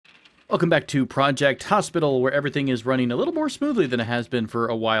Welcome back to Project Hospital, where everything is running a little more smoothly than it has been for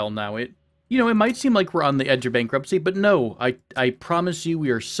a while now. It might seem like we're on the edge of bankruptcy, but no, I promise you we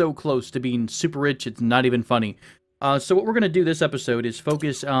are so close to being super rich, it's not even funny. So what we're going to do this episode is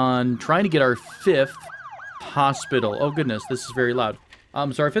focus on trying to get our fifth hospital. Oh goodness, this is very loud.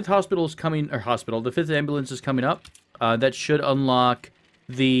 So our fifth hospital is coming, the fifth ambulance is coming up. That should unlock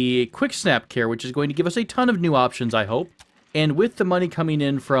the quick snap care, which is going to give us a ton of new options, I hope. And with the money coming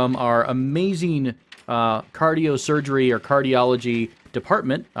in from our amazing cardiosurgery or cardiology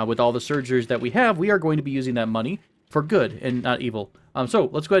department, with all the surgeries that we have, we are going to be using that money for good and not evil. So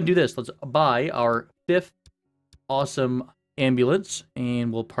let's go ahead and do this. Let's buy our fifth awesome ambulance,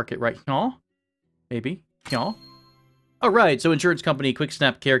 and we'll park it right here. Maybe. Here. All right, so insurance company Quick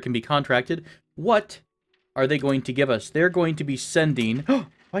Snap Care can be contracted. What are they going to give us? They're going to be sending...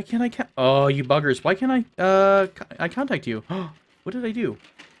 Why can't I oh, you buggers. Why can't I contact you? What did I do?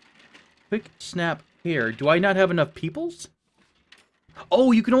 Quick Snap Care. Do I not have enough peoples?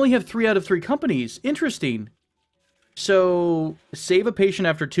 Oh, you can only have 3 out of 3 companies. Interesting. So, save a patient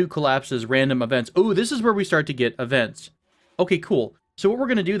after 2 collapses, random events. Oh, this is where we start to get events. Okay, cool. So what we're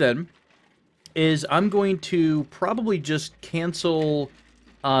going to do then is I'm going to probably just cancel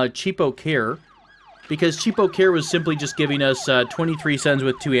Cheapo Care, because Cheapo Care was simply just giving us 23 cents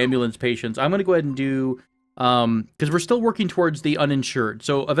with 2 ambulance patients. I'm going to go ahead and do, because we're still working towards the uninsured.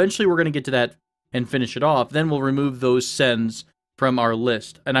 So eventually we're going to get to that and finish it off. Then we'll remove those sends from our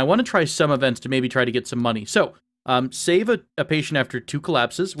list. And I want to try some events to maybe try to get some money. So save a patient after 2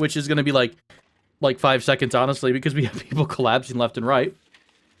 collapses, which is going to be like 5 seconds, honestly, because we have people collapsing left and right.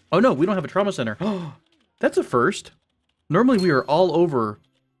 Oh no, we don't have a trauma center. Oh, that's a first. Normally we are all over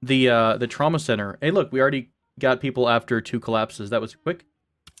the trauma center. Hey, look, we already got people after 2 collapses. That was quick.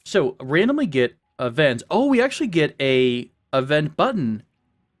 So, randomly get events. Oh, we actually get a event button.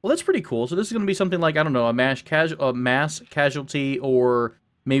 Well, that's pretty cool. So this is going to be something like, I don't know, a mass casualty, or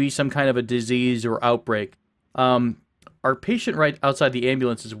maybe some kind of a disease or outbreak. Our patient right outside the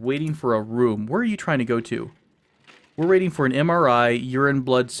ambulance is waiting for a room. Where are you trying to go to? We're waiting for an MRI, urine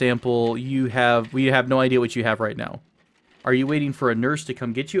blood sample. We have no idea what you have right now. Are you waiting for a nurse to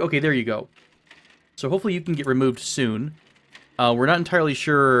come get you? Okay, there you go. So hopefully you can get removed soon. We're not entirely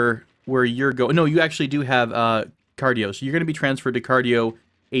sure where you're going. No, you actually do have cardio. So you're going to be transferred to cardio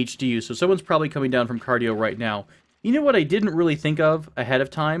HDU. So someone's probably coming down from cardio right now. You know what I didn't really think of ahead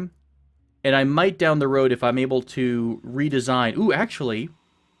of time? And I might down the road if I'm able to redesign. Ooh, actually.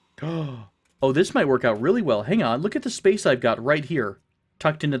 Oh, this might work out really well. Hang on. Look at the space I've got right here,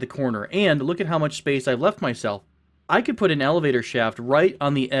 tucked into the corner. And look at how much space I've left myself. I could put an elevator shaft right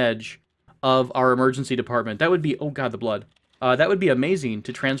on the edge of our emergency department. That would be, oh god, the blood. That would be amazing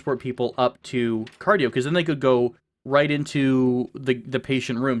to transport people up to cardio, because then they could go right into the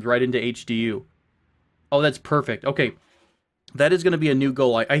patient rooms, right into HDU. Oh, that's perfect. Okay, that is going to be a new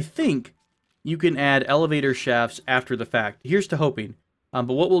goal. I think you can add elevator shafts after the fact. Here's to hoping. But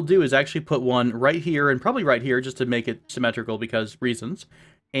what we'll do is actually put one right here, and probably right here, just to make it symmetrical because reasons.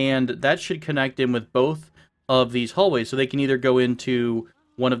 And that should connect in with both of these hallways, so they can either go into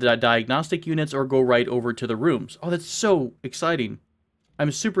one of the diagnostic units or go right over to the rooms. Oh, that's so exciting. I'm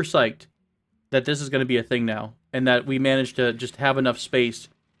super psyched that this is going to be a thing now, and that we managed to just have enough space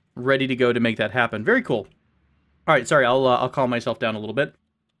ready to go to make that happen. Very cool. All right, sorry, I'll calm myself down a little bit.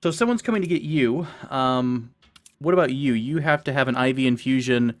 So someone's coming to get you. What about you? You have to have an IV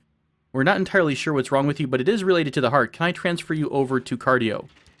infusion. We're not entirely sure what's wrong with you, but it is related to the heart. Can I transfer you over to cardio?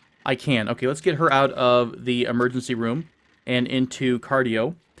 I can. Okay, let's get her out of the emergency room and into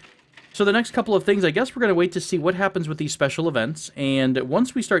cardio. So the next couple of things, I guess we're going to wait to see what happens with these special events. And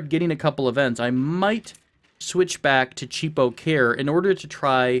once we start getting a couple events, I might switch back to Cheapo Care in order to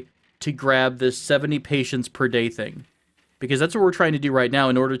try to grab this 70 patients per day thing. Because that's what we're trying to do right now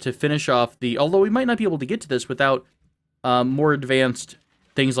in order to finish off the... Although we might not be able to get to this without more advanced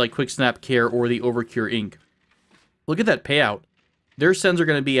things like Quick Snap Care or the Overcure Inc. Look at that payout. Their sends are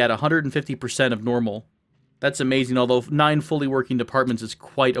going to be at 150% of normal. That's amazing, although 9 fully working departments is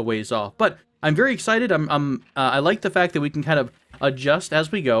quite a ways off. But I'm very excited. I like the fact that we can kind of adjust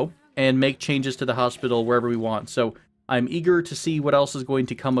as we go and make changes to the hospital wherever we want. So I'm eager to see what else is going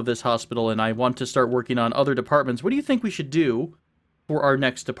to come of this hospital, and I want to start working on other departments. What do you think we should do for our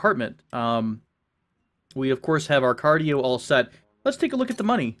next department? We, of course, have our cardio all set. Let's take a look at the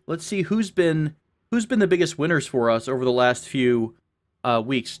money. Let's see who's been the biggest winners for us over the last few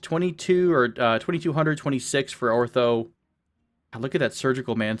weeks. 22 or 2200, 26 for ortho. God, look at that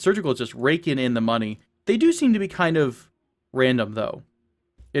surgical, man. Surgical is just raking in the money. They do seem to be kind of random, though.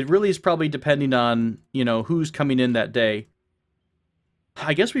 It really is probably depending on, you know, who's coming in that day.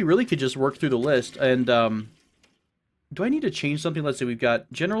 I guess we really could just work through the list. And do I need to change something? Let's say we've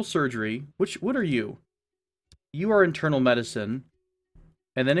got general surgery. What are you? You are internal medicine.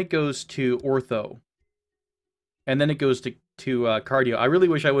 And then it goes to ortho. And then it goes to cardio. I really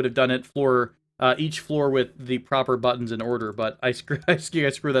wish I would have done it each floor with the proper buttons in order, but I screw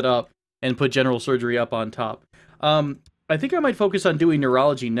that up and put general surgery up on top. I think I might focus on doing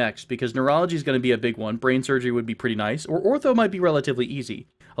neurology next, because neurology is going to be a big one. Brain surgery would be pretty nice, or ortho might be relatively easy.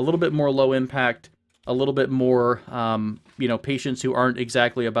 A little bit more low impact, a little bit more, patients who aren't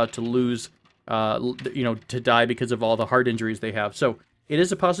exactly about to lose, to die because of all the heart injuries they have. So it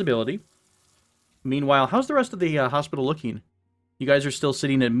is a possibility. Meanwhile, how's the rest of the hospital looking? You guys are still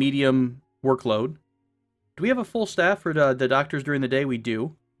sitting at medium workload. Do we have a full staff for the doctors during the day? We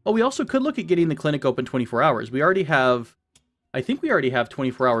do. Oh, we also could look at getting the clinic open 24 hours. I think we already have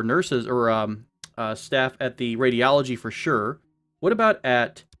 24-hour nurses or staff at the radiology for sure. What about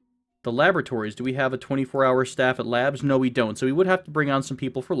at the laboratories? Do we have a 24-hour staff at labs? No, we don't. So we would have to bring on some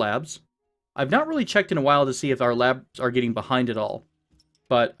people for labs. I've not really checked in a while to see if our labs are getting behind at all.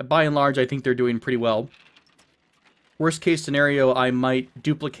 But by and large, I think they're doing pretty well. Worst case scenario, I might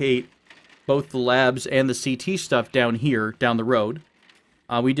duplicate both the labs and the CT stuff down here, down the road.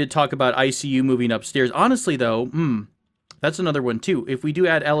 We did talk about ICU moving upstairs. Honestly, though, that's another one, too. If we do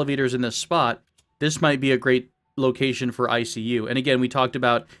add elevators in this spot, this might be a great location for ICU. And again, we talked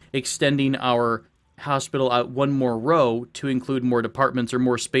about extending our hospital out one more row to include more departments or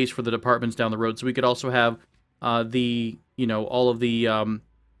more space for the departments down the road. So we could also have all of the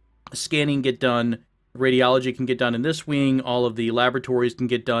scanning get done, radiology can get done in this wing, all of the laboratories can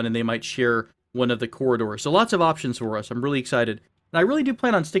get done, and they might share one of the corridors. So lots of options for us. I'm really excited. And I really do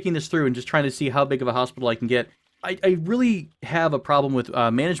plan on sticking this through and just trying to see how big of a hospital I can get. I really have a problem with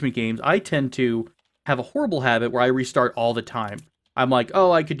management games. I tend to have a horrible habit where I restart all the time. I'm like,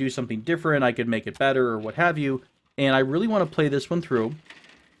 oh, I could do something different, I could make it better, or what have you. And I really want to play this one through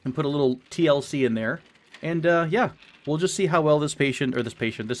and put a little TLC in there. And yeah, we'll just see how well this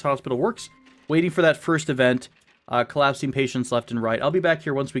hospital works. Waiting for that first event, collapsing patients left and right. I'll be back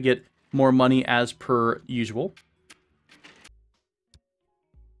here once we get more money as per usual.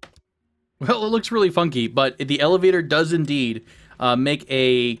 Well, it looks really funky, but the elevator does indeed make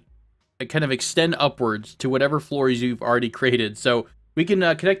a kind of extend upwards to whatever floors you've already created. So we can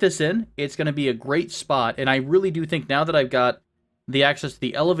connect this in. It's going to be a great spot, and I really do think now that I've got the access to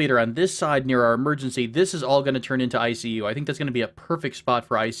the elevator on this side near our emergency, this is all going to turn into ICU. I think that's going to be a perfect spot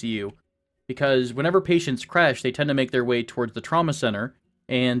for ICU, because whenever patients crash, they tend to make their way towards the trauma center,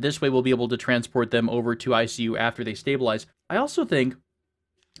 and this way we'll be able to transport them over to ICU after they stabilize. I also think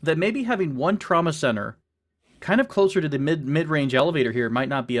that maybe having one trauma center kind of closer to the mid-range elevator here might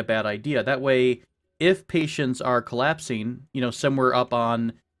not be a bad idea. That way, if patients are collapsing, somewhere up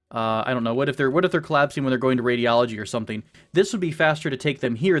on, I don't know, what if they're collapsing when they're going to radiology or something? This would be faster to take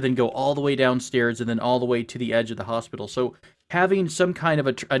them here than go all the way downstairs and then all the way to the edge of the hospital. So having some kind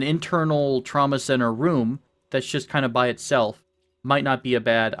of an internal trauma center room that's just kind of by itself might not be a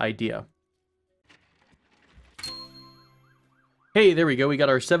bad idea. Hey, there we go. We got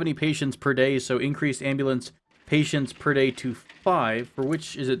our 70 patients per day, so increased ambulance patients per day to 5. For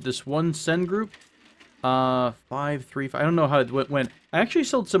which, is it this one send group? 5, 3, 5. I don't know how it went. I actually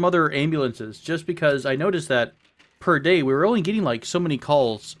sold some other ambulances just because I noticed that per day we were only getting like so many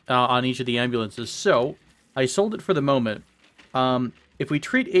calls on each of the ambulances. So I sold it for the moment. If we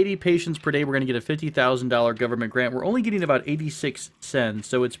treat 80 patients per day, we're going to get a $50,000 government grant. We're only getting about 86 cents,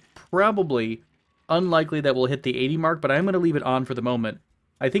 so it's probably unlikely that we'll hit the 80 mark, but I'm going to leave it on for the moment.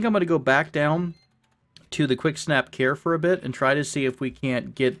 I think I'm going to go back down to the quick snap care for a bit and try to see if we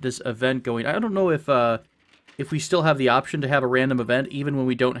can't get this event going. I don't know if we still have the option to have a random event even when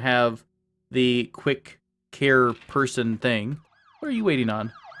we don't have the quick care person thing. What are you waiting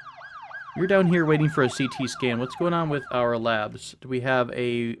on? You're down here waiting for a CT scan. What's going on with our labs? Do we have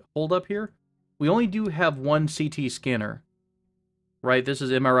a hold up here? We only do have one CT scanner. Right, this is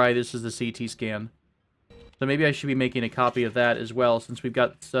MRI, this is the CT scan. So maybe I should be making a copy of that as well, since we've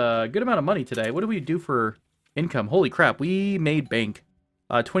got a good amount of money today. What do we do for income? Holy crap, we made bank.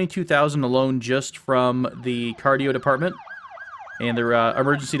 $22,000 alone just from the cardio department. And their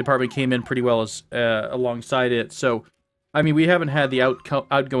emergency department came in pretty well as alongside it. So, I mean, we haven't had the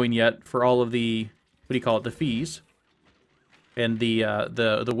outgoing yet for all of the, what do you call it, the fees. And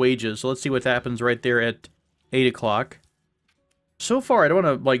the wages. So let's see what happens right there at 8 o'clock. So far, I don't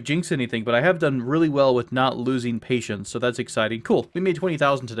want to, like, jinx anything, but I have done really well with not losing patients, so that's exciting. Cool. We made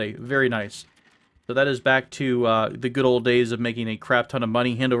 $20,000 today. Very nice. So that is back to the good old days of making a crap ton of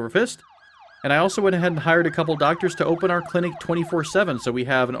money hand over fist. And I also went ahead and hired a couple doctors to open our clinic 24/7. So we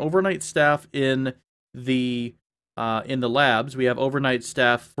have an overnight staff the in the labs. We have overnight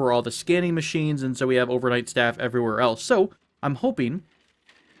staff for all the scanning machines, and so we have overnight staff everywhere else. So I'm hoping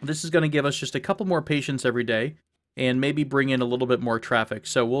this is going to give us just a couple more patients every day and maybe bring in a little bit more traffic.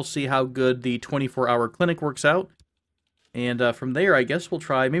 So we'll see how good the 24-hour clinic works out. And from there, I guess we'll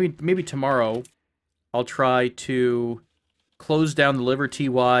try, maybe tomorrow, I'll try to close down the Liver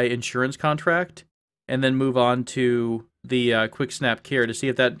TY insurance contract and then move on to the Quick Snap Care to see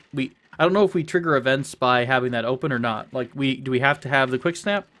if that, I don't know if we trigger events by having that open or not. Like, do we have to have the Quick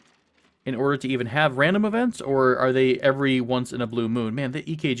Snap in order to even have random events, or are they every once in a blue moon? Man, the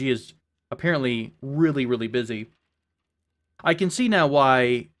EKG is apparently really, really busy. I can see now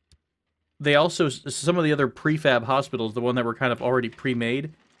why they also, some of the other prefab hospitals, the one that were kind of already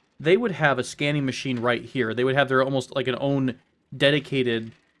pre-made, they would have a scanning machine right here. They would have their almost like an own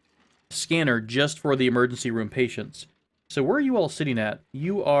dedicated scanner just for the emergency room patients. So where are you all sitting at?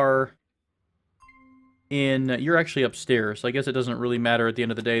 You are you're actually upstairs. So I guess it doesn't really matter at the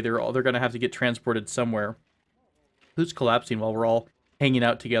end of the day. They're going to have to get transported somewhere. Who's collapsing while we're all hanging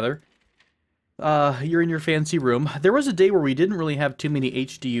out together? You're in your fancy room. There was a day where we didn't really have too many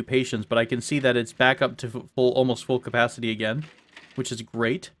HDU patients, but I can see that it's back up to almost full capacity again, which is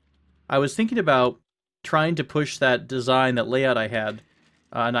great. I was thinking about trying to push that design, that layout I had,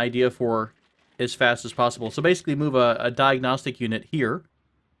 an idea for, as fast as possible. So basically move a diagnostic unit here.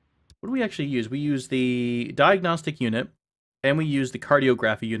 What do we actually use? We use the diagnostic unit, and we use the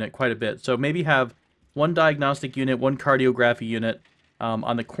cardiography unit quite a bit. So maybe have one diagnostic unit, one cardiography unit,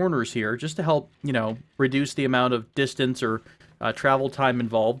 on the corners here, just to help, reduce the amount of distance or travel time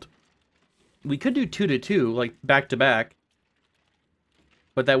involved. We could do 2 to 2, like back to back,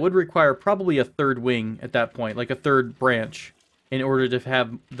 but that would require probably a third wing at that point, like a third branch, in order to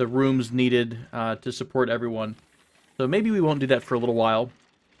have the rooms needed to support everyone. So maybe we won't do that for a little while.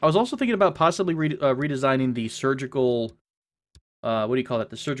 I was also thinking about possibly redesigning the surgical, what do you call that,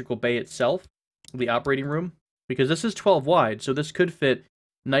 the surgical bay itself, the operating room. Because this is 12 wide, so this could fit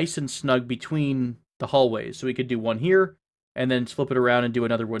nice and snug between the hallways. So we could do one here, and then flip it around and do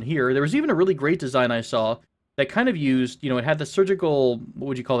another one here. There was even a really great design I saw that kind of used, it had the surgical, what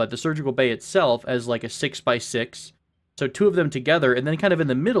would you call that, the surgical bay itself as like a 6x6. So 2 of them together, and then kind of in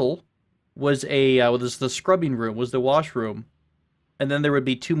the middle was the scrubbing room, was the washroom. And then there would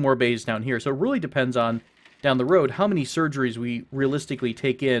be 2 more bays down here. So it really depends on, down the road, how many surgeries we realistically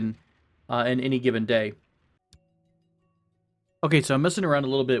take in any given day. Okay, so I'm messing around a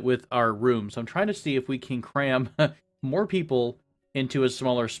little bit with our rooms. I'm trying to see if we can cram more people into a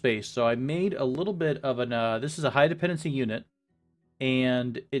smaller space. So I made a little bit of this is a high dependency unit,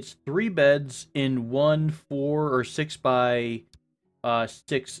 and it's 3 beds in one 4 or 6 by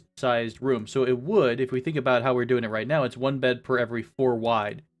 6 sized room. So it would, if we think about how we're doing it right now, it's 1 bed per every 4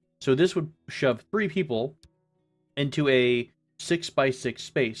 wide. So this would shove 3 people into a 6 by 6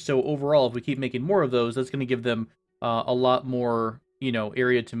 space. So overall, if we keep making more of those, that's going to give them a lot more,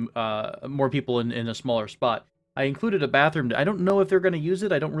 area to more people in a smaller spot. I included a bathroom. I don't know if they're going to use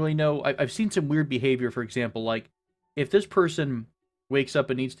it. I don't really know. I've seen some weird behavior, for example, like if this person wakes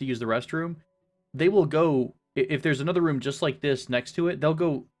up and needs to use the restroom, they will go, if there's another room just like this next to it, they'll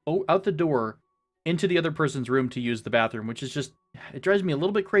go out the door into the other person's room to use the bathroom, which is just, it drives me a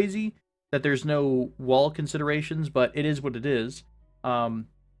little bit crazy that there's no wall considerations, but it is what it is.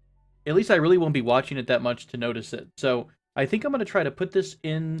 At least I really won't be watching it that much to notice it. So I think I'm going to try to put this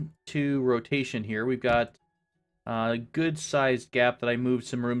into rotation here. We've got a good sized gap that I moved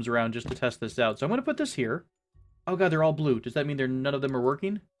some rooms around just to test this out. So I'm going to put this here. Oh god, they're all blue. Does that mean none of them are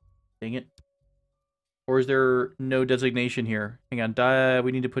working? Dang it. Or is there no designation here? Hang on,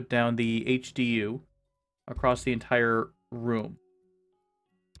 we need to put down the HDU across the entire room.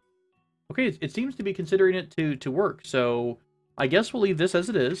 Okay, it seems to be considering it to work. So I guess we'll leave this as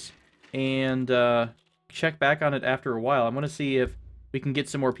it is and check back on it after a while. I want to see if we can get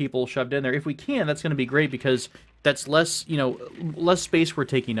some more people shoved in there. If we can, that's going to be great because that's less, less space we're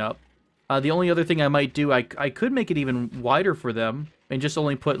taking up. The only other thing I might do, I could make it even wider for them and just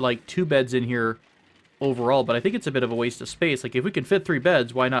only put like 2 beds in here overall, but I think it's a bit of a waste of space. Like if we can fit 3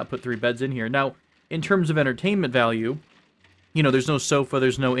 beds, why not put 3 beds in here? Now, in terms of entertainment value, there's no sofa,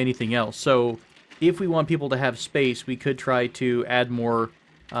 there's no anything else. So if we want people to have space, we could try to add more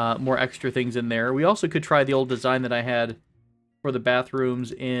extra things in there. We also could try the old design that I had for the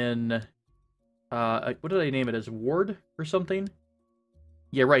bathrooms in, what did I name it as, ward or something?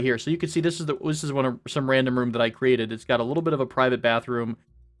 Yeah, right here. So you can see this is some random room that I created. It's got a little bit of a private bathroom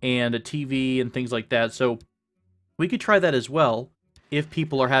and a TV and things like that. So we could try that as well. if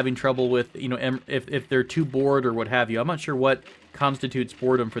people are having trouble with, you know, if they're too bored or what have you. I'm not sure what constitutes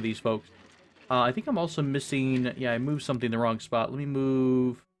boredom for these folks. I think I'm also missing... Yeah, I moved something in the wrong spot. Let me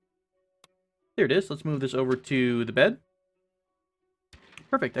move... There it is. Let's move this over to the bed.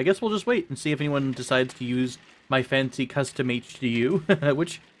 Perfect. I guess we'll just wait and see if anyone decides to use my fancy custom HDU,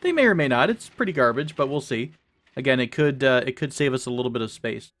 which they may or may not. It's pretty garbage, but we'll see. Again, it could save us a little bit of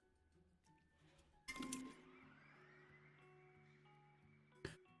space.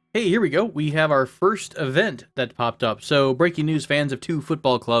 Hey, here we go. We have our first event that popped up. So, breaking news, fans of two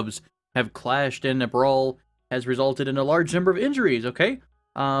football clubs have clashed and a brawl has resulted in a large number of injuries, okay?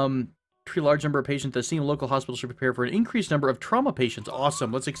 Pretty large number of patients that seem local hospitals should prepare for an increased number of trauma patients.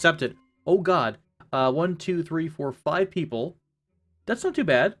 Awesome. Let's accept it. Oh, God. 1, 2, 3, 4, 5 people. That's not too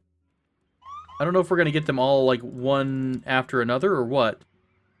bad. I don't know if we're going to get them all, like, one after another or what.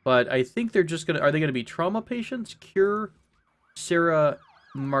 But I think they're just going to... Are they going to be trauma patients? Cure, Sarah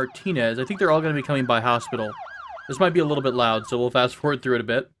Martinez. I think they're all going to be coming by hospital. This might be a little bit loud, so we'll fast forward through it a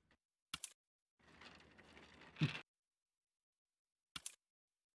bit.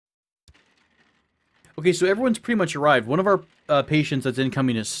 Okay, so everyone's pretty much arrived. One of our patients that's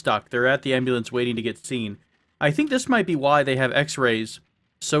incoming is stuck. They're at the ambulance waiting to get seen. I think this might be why they have x-rays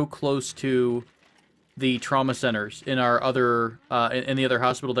so close to the trauma centers in our other, in the other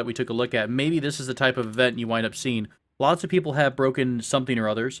hospital that we took a look at. Maybe this is the type of event you wind up seeing. Lots of people have broken something or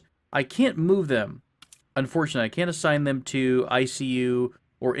others. I can't move them. Unfortunately, I can't assign them to ICU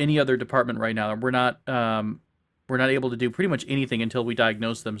or any other department right now. We're not able to do pretty much anything until we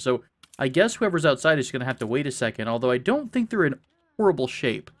diagnose them. So I guess whoever's outside is going to have to wait a second, although I don't think they're in horrible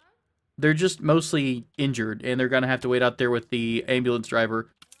shape. They're just mostly injured, and they're going to have to wait out there with the ambulance driver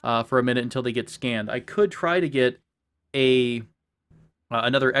for a minute until they get scanned. I could try to get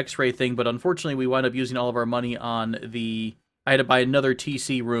another x-ray thing, but unfortunately we wound up using all of our money on the... I had to buy another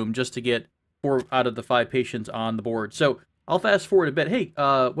TC room just to get 4 out of the 5 patients on the board. So I'll fast forward a bit. Hey,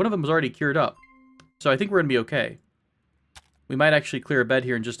 one of them was already cured up, so I think we're going to be okay. We might actually clear a bed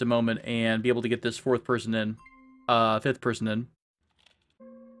here in just a moment and be able to get this 4th person in. 5th person in.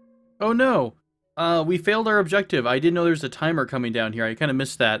 Oh no! We failed our objective. I didn't know there's a timer coming down here. I kind of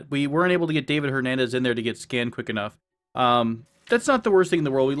missed that. We weren't able to get David Hernandez in there to get scanned quick enough. That's not the worst thing in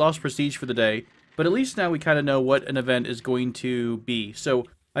the world. We lost prestige for the day. But at least now we kind of know what an event is going to be. So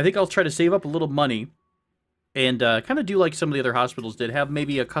I think I'll try to save up a little money and kind of do like some of the other hospitals did. Have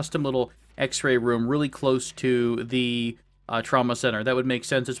maybe a custom little x-ray room really close to the... trauma center. That would make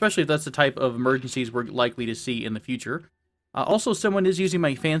sense, especially if that's the type of emergencies we're likely to see in the future. Also, someone is using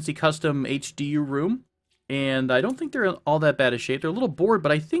my fancy custom HDU room, and I don't think they're in all that bad a shape. They're a little bored,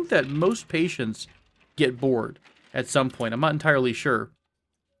 but I think that most patients get bored at some point. I'm not entirely sure.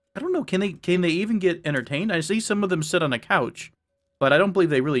 I don't know, can they even get entertained? I see some of them sit on a couch, but I don't believe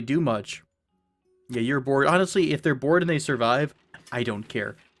they really do much. Yeah, you're bored. Honestly, if they're bored and they survive, I don't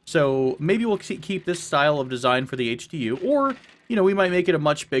care. So maybe we'll keep this style of design for the HDU, or, you know, we might make it a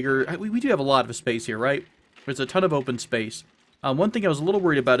much bigger... We do have a lot of space here, right? There's a ton of open space. One thing I was a little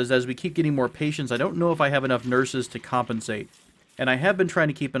worried about is as we keep getting more patients, I don't know if I have enough nurses to compensate. And I have been trying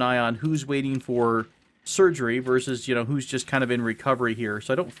to keep an eye on who's waiting for surgery versus, you know, who's just kind of in recovery here.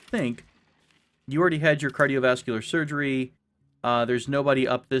 So I don't think... You already had your cardiovascular surgery. There's nobody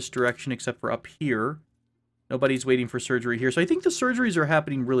up this direction except for up here. Nobody's waiting for surgery here. So I think the surgeries are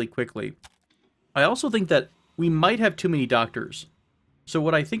happening really quickly. I also think that we might have too many doctors. So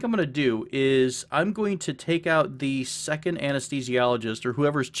what I think I'm going to do is I'm going to take out the second anesthesiologist, or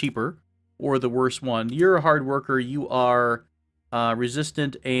whoever's cheaper, or the worst one. You're a hard worker. You are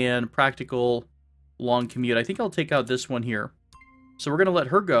resistant and practical, long commute. I think I'll take out this one here. So we're going to let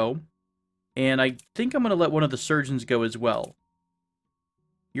her go. And I think I'm going to let one of the surgeons go as well.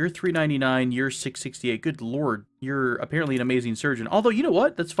 You're $399, you're $668. Good lord, you're apparently an amazing surgeon. Although, you know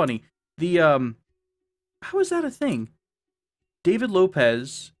what? That's funny. The, how is that a thing? David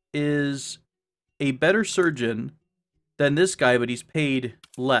Lopez is a better surgeon than this guy, but he's paid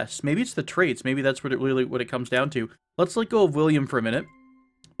less. Maybe it's the traits. Maybe that's what it comes down to. Let's let go of William for a minute.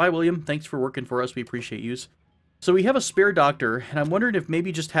 Bye, William. Thanks for working for us. We appreciate you. So we have a spare doctor, and I'm wondering if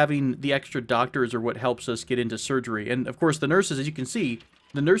maybe just having the extra doctors are what helps us get into surgery. And, of course, the nurses, as you can see,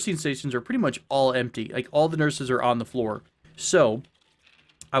 the nursing stations are pretty much all empty. Like, all the nurses are on the floor. So,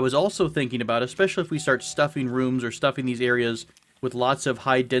 I was also thinking about, especially if we start stuffing rooms or stuffing these areas with lots of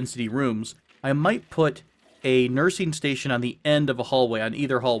high-density rooms, I might put a nursing station on the end of a hallway, on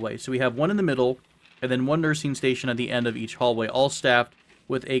either hallway. So we have one in the middle, and then one nursing station at the end of each hallway, all staffed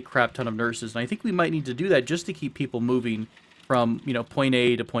with a crap ton of nurses. And I think we might need to do that just to keep people moving from, you know, point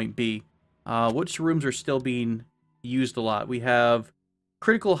A to point B. Which rooms are still being used a lot? We have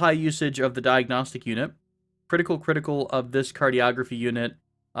critical high usage of the diagnostic unit, critical of this cardiography unit,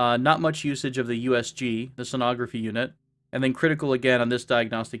 not much usage of the USG, the sonography unit, and then critical again on this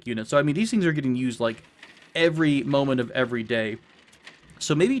diagnostic unit. So, I mean, these things are getting used, like, every moment of every day.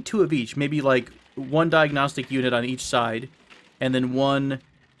 So maybe 2 of each, maybe, like, 1 diagnostic unit on each side, and then 1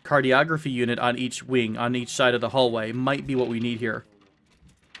 cardiography unit on each wing, on each side of the hallway, might be what we need here.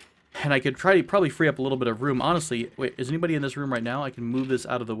 And I could try to probably free up a little bit of room. Honestly, wait, is anybody in this room right now? I can move this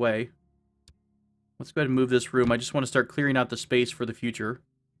out of the way. Let's go ahead and move this room. I just want to start clearing out the space for the future.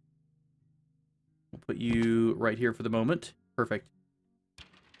 We'll put you right here for the moment. Perfect.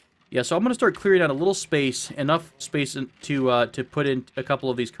 Yeah, so I'm going to start clearing out a little space, enough space to put in a couple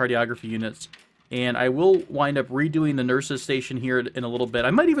of these cardiography units. And I will wind up redoing the nurses station here in a little bit.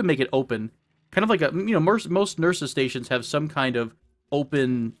 I might even make it open. Kind of like a, you know, most nurses stations have some kind of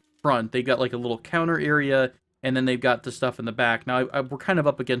open front. They've got like a little counter area, and then they've got the stuff in the back. Now, we're kind of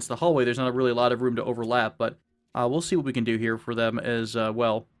up against the hallway. There's not really a lot of room to overlap, but we'll see what we can do here for them as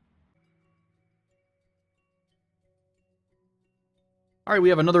well. All right, we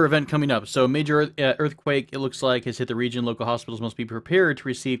have another event coming up. So, major earthquake, it looks like, has hit the region. Local hospitals must be prepared to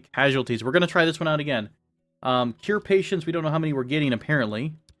receive casualties. We're going to try this one out again. Cure patients, we don't know how many we're getting,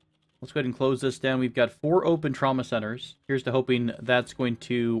 apparently. Let's go ahead and close this down. We've got 4 open trauma centers. Here's to hoping that's going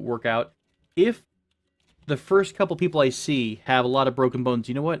to work out. If the first couple people I see have a lot of broken bones,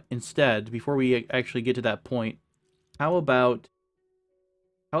 you know what? Instead, before we actually get to that point, how about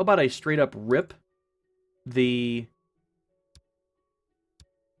I straight up rip the...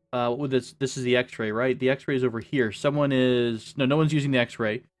 this is the X-ray, right? The X-ray is over here. Someone is... No one's using the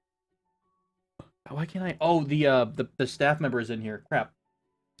X-ray. Why can't I... Oh, the staff member is in here. Crap.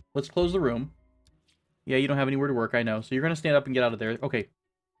 Let's close the room. Yeah, you don't have anywhere to work, I know. So you're going to stand up and get out of there. Okay.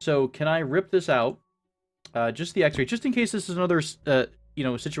 So can I rip this out? Just the X-ray. Just in case this is another, you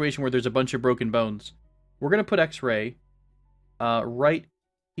know, situation where there's a bunch of broken bones. We're going to put X-ray right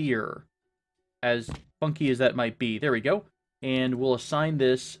here. As funky as that might be. There we go. And we'll assign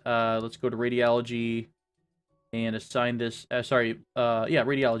this, let's go to radiology, and assign this, yeah,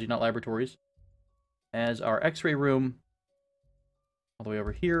 radiology, not laboratories, as our X-ray room, all the way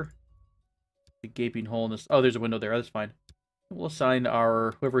over here. The gaping hole in this, oh, there's a window there, that's fine. We'll assign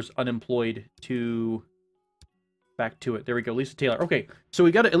our, whoever's unemployed back to it. There we go, Lisa Taylor. Okay, so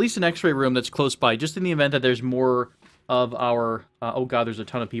we got at least an X-ray room that's close by, just in the event that there's more of our, oh god, there's a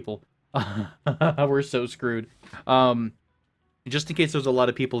ton of people. We're so screwed. Just in case there's a lot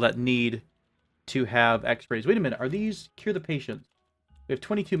of people that need to have X-rays. Wait a minute, are these cure the patients? We have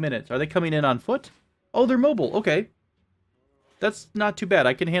 22 minutes. Are they coming in on foot? Oh, they're mobile. Okay. That's not too bad.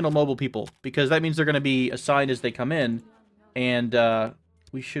 I can handle mobile people, because that means they're going to be assigned as they come in, and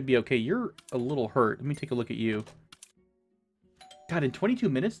we should be okay. You're a little hurt. Let me take a look at you. God, in 22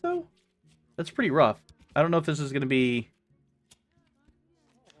 minutes, though? That's pretty rough. I don't know if this is going to be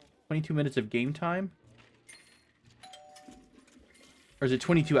 22 minutes of game time. Or is it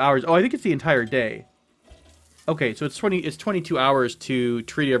 22 hours? Oh, I think it's the entire day. Okay, so it's 22 hours to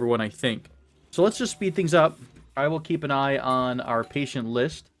treat everyone, I think. So let's just speed things up. I will keep an eye on our patient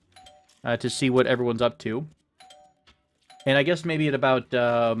list to see what everyone's up to. And I guess maybe at about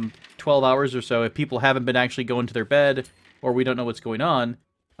 12 hours or so, if people haven't been actually going to their bed, or we don't know what's going on,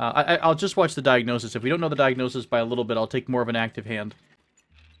 I'll just watch the diagnosis. If we don't know the diagnosis by a little bit, I'll take more of an active hand.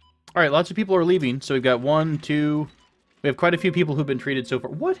 All right, lots of people are leaving. So we've got 1, 2... We have quite a few people who've been treated so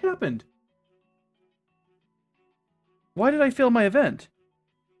far. What happened? Why did I fail my event?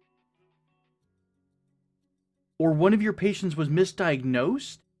 Or one of your patients was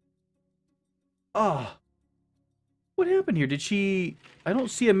misdiagnosed? Ah. Oh. What happened here? Did she... I don't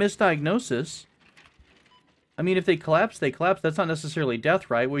see a misdiagnosis. I mean, if they collapse, they collapse. That's not necessarily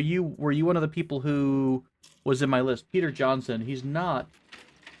death, right? Were you one of the people who was in my list? Peter Johnson. He's not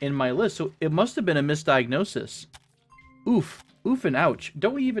in my list, so it must have been a misdiagnosis. Oof. Oof and ouch.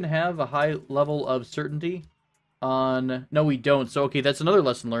 Don't we even have a high level of certainty on... No, we don't. So, okay, that's another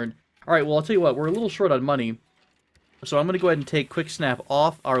lesson learned. All right, well, I'll tell you what. We're a little short on money. So I'm going to go ahead and take Quick Snap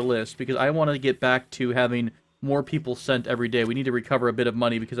off our list because I want to get back to having more people sent every day. We need to recover a bit of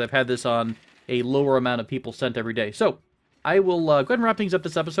money because I've had this on a lower amount of people sent every day. So I will go ahead and wrap things up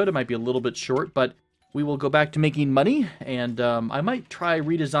this episode. It might be a little bit short, but we will go back to making money. And I might try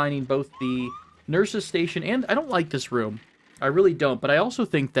redesigning both the... nurse's station, and I don't like this room. I really don't, but I also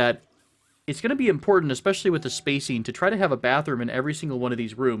think that it's going to be important, especially with the spacing, to try to have a bathroom in every single one of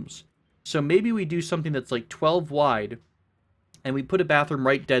these rooms. So maybe we do something that's like 12 wide, and we put a bathroom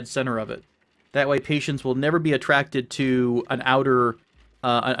right dead center of it. That way patients will never be attracted to an outer,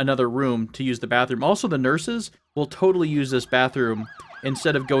 another room to use the bathroom. Also, the nurses will totally use this bathroom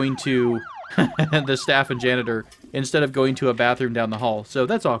instead of going to the staff and janitor, instead of going to a bathroom down the hall. So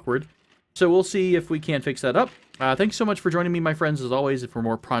that's awkward. So we'll see if we can't fix that up. Thanks so much for joining me, my friends, as always, for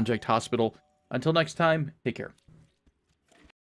more Project Hospital. Until next time, take care.